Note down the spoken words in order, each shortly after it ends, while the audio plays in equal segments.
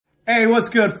Hey, what's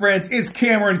good, friends? It's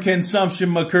Cameron Consumption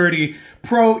McKirdy,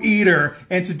 Pro Eater,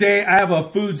 and today I have a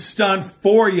food stunt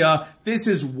for you. This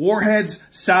is Warheads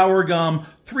Sour Gum,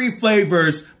 3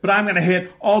 flavors, but I'm gonna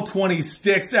hit all 20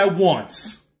 sticks at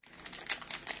once.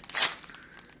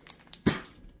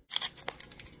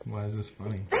 Why is this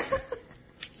funny?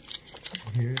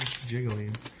 Here's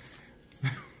jiggling.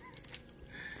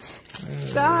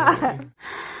 Stop.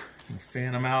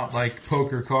 Fan them out like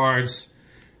poker cards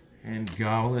and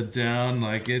gobble it down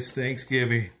like it's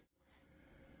Thanksgiving.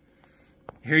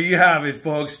 Here you have it,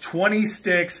 folks. 20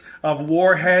 sticks of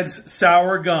Warheads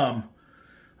Sour Gum.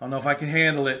 I don't know if I can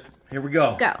handle it. Here we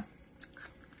go. Go.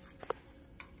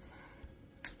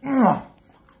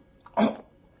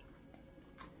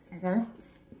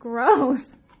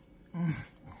 Gross.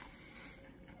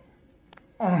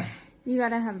 You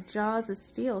gotta have jaws of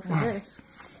steel for this.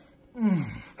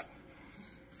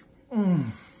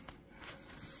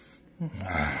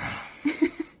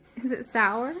 Is it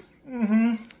sour?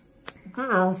 Mm-hmm.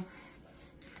 A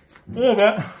little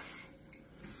bit.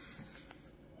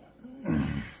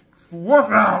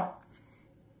 Work out.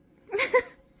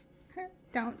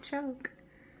 Don't choke.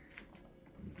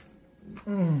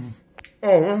 Oh,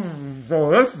 this is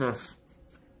delicious.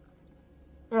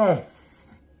 Oh.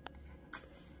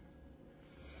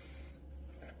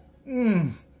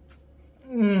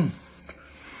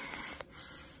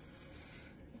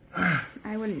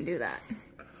 I wouldn't do that.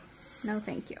 No,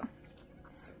 thank you.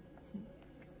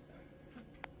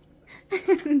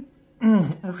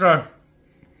 Okay.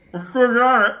 Let's figure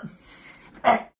out it.